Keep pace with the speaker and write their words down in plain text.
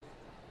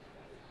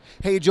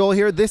Hey, Joel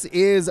here. This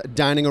is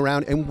Dining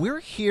Around, and we're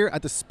here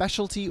at the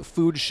Specialty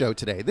Food Show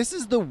today. This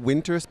is the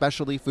winter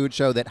specialty food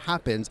show that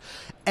happens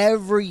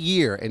every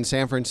year in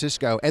San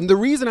Francisco. And the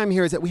reason I'm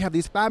here is that we have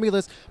these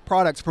fabulous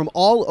products from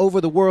all over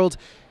the world.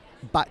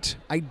 But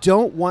I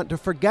don't want to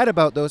forget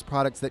about those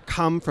products that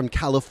come from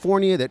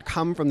California, that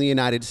come from the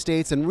United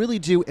States, and really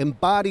do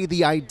embody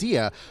the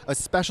idea of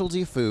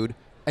specialty food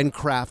and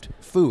craft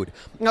food.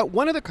 Now,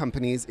 one of the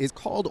companies is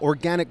called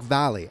Organic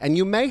Valley, and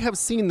you may have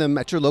seen them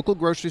at your local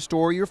grocery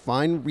store, your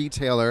fine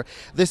retailer.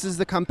 This is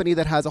the company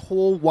that has a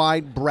whole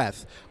wide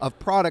breadth of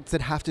products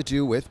that have to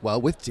do with,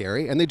 well, with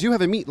dairy, and they do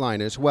have a meat line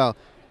as well.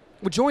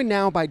 We're joined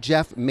now by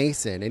Jeff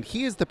Mason, and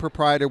he is the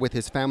proprietor with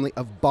his family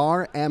of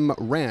Bar M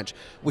Ranch,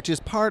 which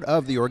is part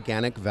of the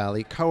Organic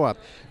Valley Co-op.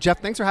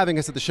 Jeff, thanks for having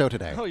us at the show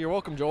today. Oh, you're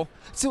welcome, Joel.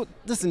 So,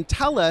 listen,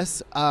 tell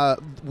us,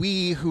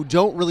 we who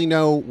don't really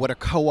know what a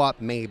co-op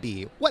may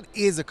be, what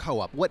is a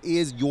co-op? What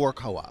is your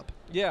co-op?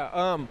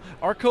 Yeah,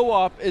 our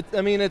co-op,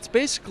 it's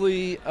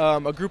basically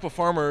a group of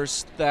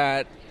farmers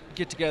that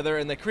get together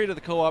and they created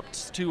the co-op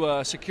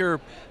to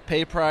secure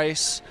pay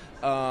price.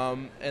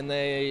 And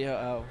they...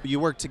 you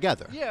work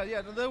together?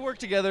 Yeah, they work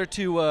together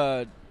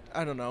to,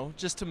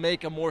 just to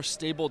make a more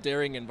stable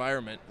dairying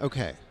environment.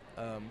 Okay.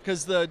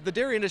 Because the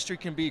dairy industry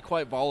can be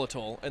quite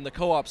volatile, and the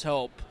co-ops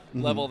help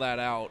level that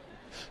out.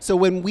 So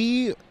when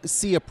we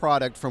see a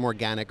product from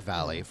Organic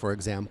Valley, for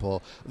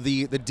example,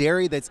 the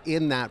dairy that's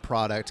in that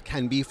product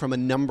can be from a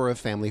number of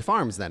family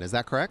farms then, is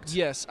that correct?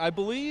 Yes, I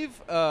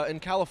believe in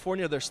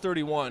California there's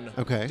 31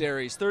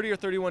 dairies, 30 or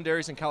 31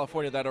 dairies in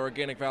California that are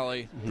Organic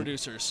Valley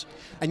producers.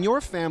 And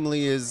your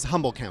family is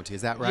Humboldt County,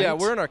 is that right? Yeah,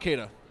 we're in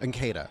Arcata.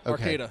 Arcata,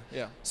 okay. Arcata,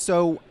 yeah.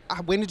 So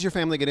when did your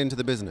family get into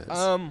the business?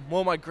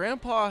 Well, my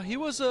grandpa, he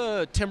was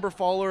a timber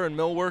faller and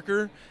mill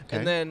worker,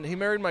 and then he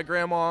married my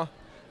grandma,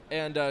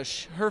 and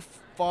her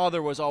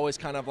father was always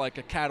kind of like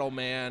a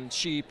cattleman,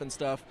 sheep and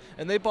stuff,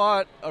 and they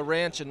bought a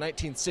ranch in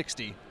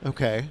 1960.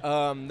 Okay.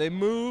 They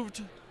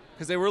moved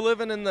because they were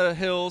living in the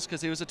hills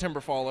because he was a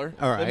timber faller.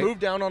 All right. They moved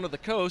down onto the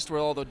coast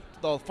where all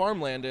the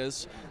farmland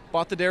is,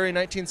 bought the dairy in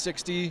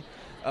 1960,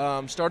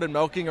 started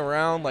milking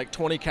around like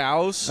 20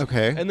 cows.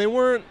 Okay. And they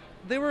were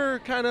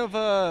kind of,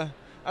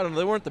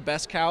 they weren't the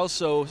best cows,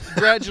 so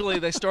gradually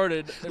they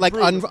started like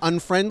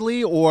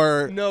unfriendly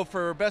or? No,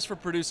 best for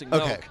producing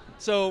milk. Okay.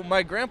 So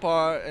my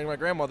grandpa and my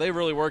grandma, they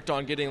really worked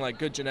on getting like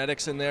good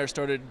genetics in there,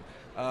 started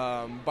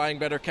buying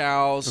better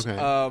cows.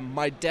 Okay.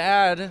 My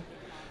dad,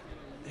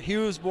 he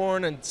was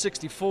born in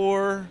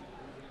 64,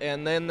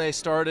 and then they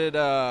started,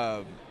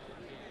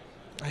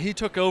 he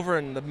took over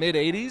in the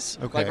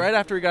mid-'80s, like right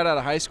after he got out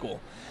of high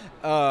school.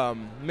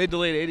 Mid to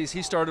late 80s,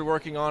 he started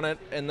working on it,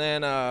 and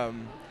then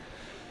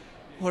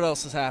what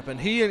else has happened?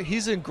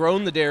 He's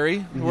grown the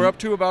dairy. We're up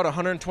to about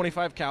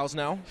 125 cows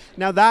now.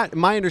 Now that,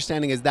 my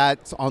understanding is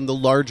that's on the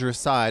larger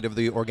side of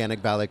the Organic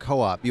Valley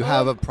Co-op. You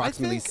have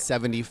approximately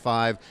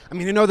 75. I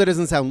mean, that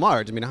doesn't sound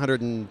large. I mean,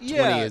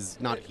 120 is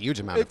not a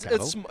huge amount of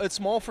cattle. It's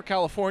small for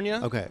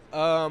California. Okay.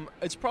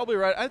 It's probably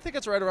right. I think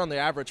it's right around the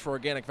average for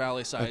Organic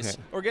Valley size.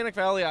 Okay. Organic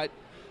Valley,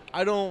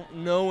 I don't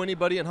know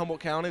anybody in Humboldt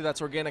County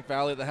that's Organic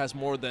Valley that has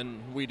more than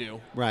we do.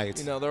 Right.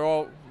 They're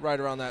all right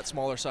around that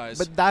smaller size.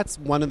 But that's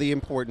one of the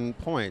important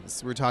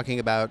points. We're talking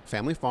about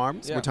family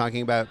farms. Yeah. We're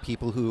talking about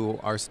people who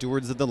are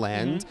stewards of the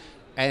land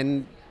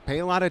and pay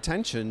a lot of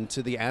attention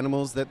to the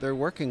animals that they're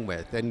working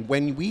with. And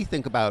when we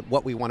think about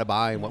what we want to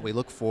buy and what we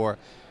look for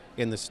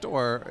in the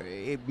store,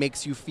 it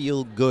makes you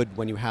feel good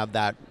when you have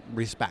that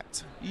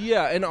respect.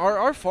 Yeah, and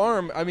our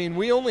farm,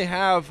 we only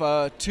have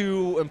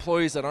 2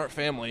 employees that aren't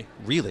family.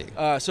 Really?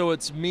 So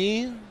it's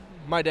me,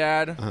 my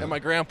dad, and my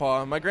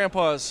grandpa. My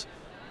grandpa's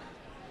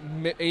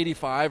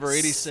 85 or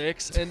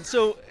 86, and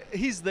so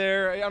he's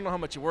there. I don't know how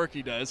much work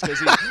he does because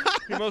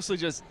he mostly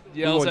just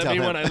yells at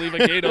me when I leave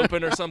a gate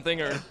open or something,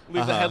 or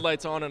leave the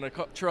headlights on in a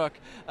truck.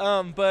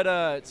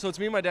 So it's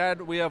me and my dad.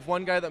 We have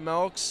one guy that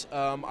milks.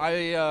 I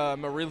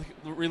am a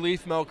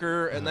relief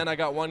milker, and then I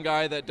got one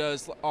guy that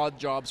does odd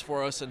jobs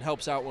for us and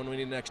helps out when we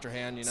need an extra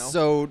hand.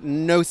 So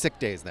no sick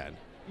days then?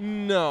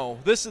 No,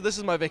 this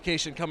is my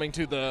vacation coming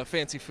to the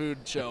fancy food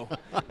show.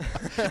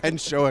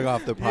 And showing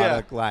off the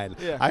product line.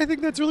 Yeah. I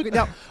think that's really good.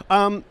 Now,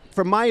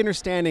 from my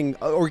understanding,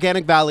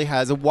 Organic Valley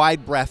has a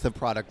wide breadth of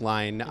product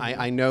line.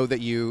 I know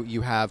that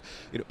you have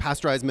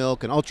pasteurized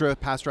milk and ultra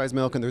pasteurized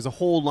milk, and there's a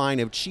whole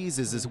line of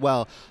cheeses as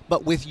well.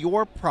 But with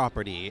your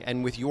property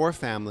and with your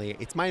family,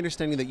 it's my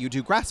understanding that you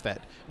do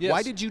grass-fed. Yes.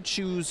 Why did you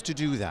choose to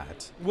do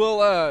that?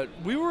 Well,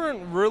 we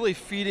weren't really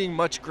feeding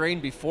much grain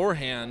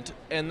beforehand,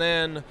 and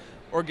then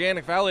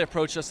Organic Valley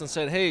approached us and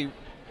said, hey,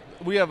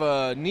 we have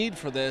a need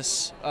for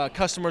this.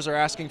 Customers are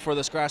asking for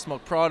this grass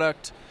milk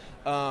product.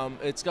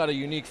 It's got a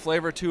unique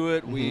flavor to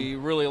it. We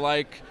really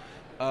like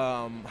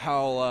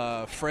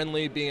how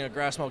friendly being a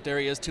grass milk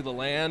dairy is to the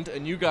land,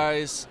 and you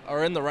guys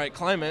are in the right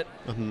climate,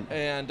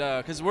 and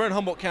because we're in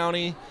Humboldt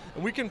County,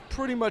 and we can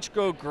pretty much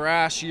go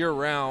grass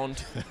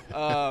year-round.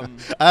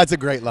 That's a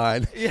great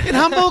line. In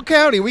Humboldt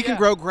County, we can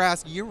grow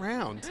grass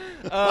year-round.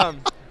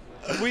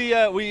 We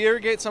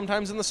irrigate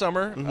sometimes in the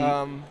summer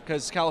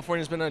because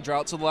California's been in a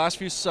drought. So the last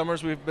few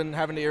summers we've been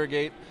having to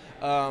irrigate.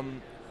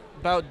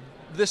 About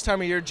this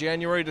time of year,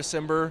 January,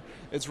 December,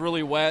 it's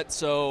really wet.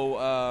 So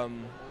I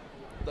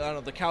don't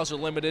know, the cows are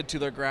limited to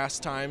their grass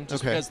time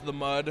just because of the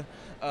mud.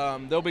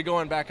 They'll be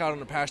going back out on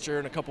the pasture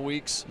in a couple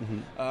weeks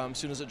as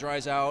soon as it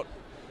dries out.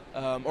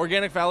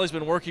 Organic Valley's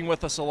been working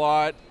with us a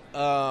lot,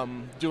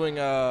 doing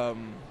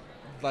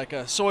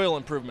soil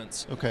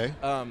improvements. Okay.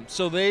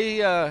 So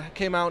they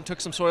came out and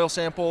took some soil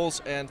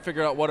samples and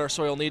figured out what our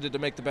soil needed to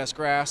make the best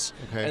grass.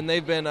 Okay. And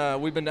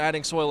we've been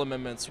adding soil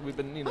amendments. We've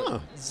been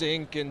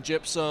zinc and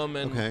gypsum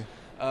and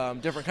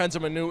different kinds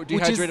of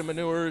dehydrated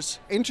manures.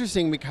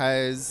 Interesting,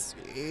 because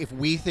if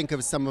we think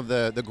of some of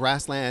the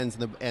grasslands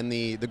and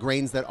the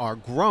grains that are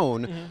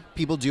grown,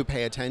 people do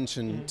pay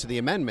attention to the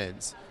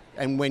amendments.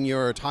 And when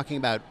you're talking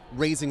about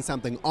raising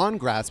something on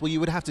grass, well,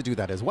 you would have to do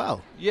that as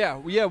well. Yeah.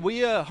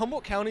 We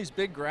Humboldt County's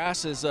big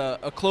grass is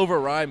a clover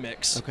rye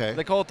mix. Okay.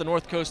 They call it the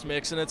North Coast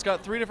mix, and it's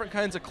got 3 different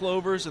kinds of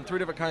clovers and 3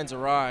 different kinds of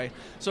rye.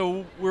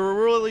 So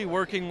we're really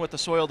working with the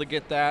soil to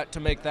get that, to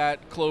make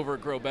that clover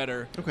grow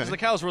better. Okay. Because the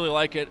cows really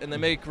like it, and they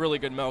make really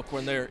good milk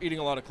when they're eating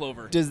a lot of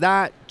clover. Does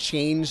that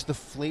change the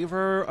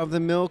flavor of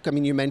the milk? I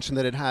mean, you mentioned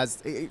that it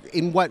has.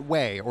 In what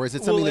way? Or is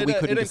it something that we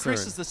couldn't discern? It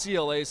increases the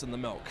CLAs in the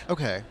milk.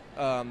 Okay.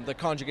 The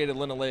conjugated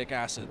linoleic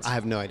acids. I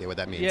have no idea what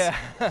that means. Yeah.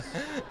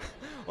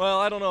 Well,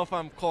 I don't know if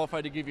I'm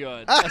qualified to give you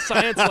a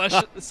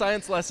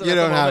science lesson. You at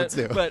don't the have moment,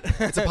 to. But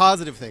It's a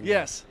positive thing.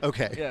 Yes.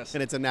 Okay. Yes.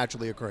 And it's a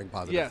naturally occurring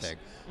positive Yes. thing.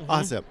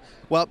 Awesome.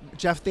 Well,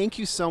 Jeff, thank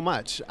you so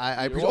much. I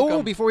You're appreciate. welcome.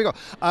 Oh, before we go,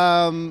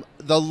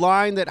 the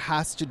line that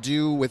has to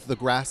do with the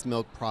grass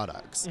milk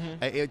products.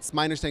 It's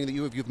my understanding that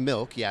you have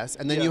milk, yes,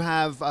 and then Yeah. you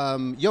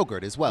have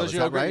yogurt as well. There's Is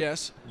yogurt, that right?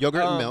 yes.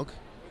 Yogurt and milk.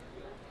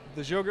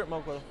 There's yogurt,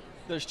 milk,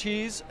 there's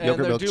cheese, and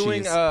Yogurt, they're milk,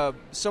 doing cheese.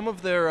 Some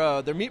of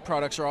their meat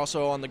products are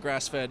also on the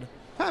grass-fed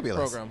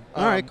Fabulous. program.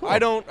 All right, cool. I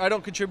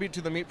don't contribute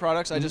to the meat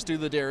products. I just do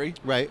the dairy.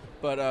 Right.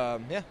 But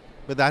yeah.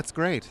 But that's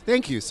great.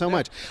 Thank you so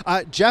much.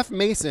 Jeff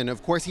Mason,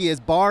 of course, he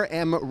is Bar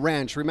M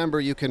Ranch. Remember,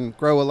 you can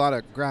grow a lot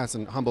of grass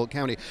in Humboldt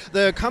County.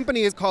 The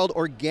company is called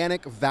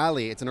Organic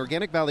Valley. It's an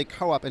Organic Valley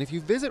co-op. And if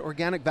you visit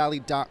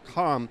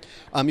organicvalley.com,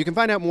 you can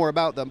find out more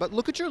about them. But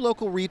look at your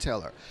local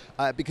retailer,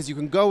 because you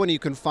can go and you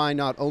can find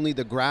not only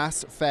the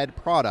grass-fed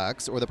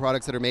products or the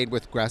products that are made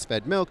with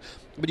grass-fed milk,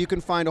 but you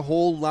can find a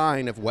whole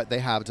line of what they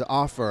have to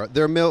offer.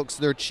 Their milks,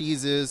 their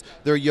cheeses,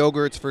 their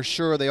yogurts for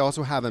sure. They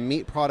also have a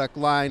meat product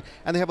line,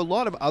 and they have a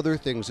lot of other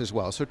things as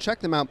well. So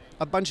check them out.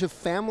 A bunch of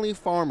family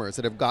farmers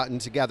that have gotten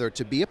together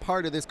to be a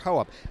part of this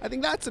co-op. I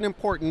think that's an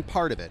important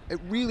part of it. It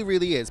really,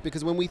 really is,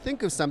 because when we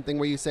think of something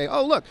where you say,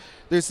 oh, look,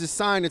 there's this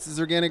sign, it says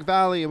Organic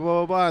Valley, and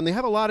blah, blah, blah, and they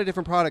have a lot of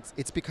different products,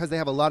 it's because they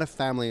have a lot of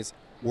families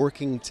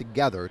working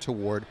together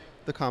toward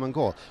the common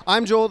goal.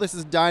 I'm Joel. This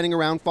is Dining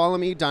Around. Follow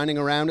me,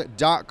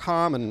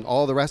 diningaround.com, and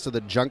all the rest of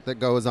the junk that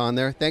goes on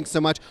there. Thanks so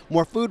much.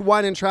 More food,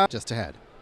 wine, and travel just ahead.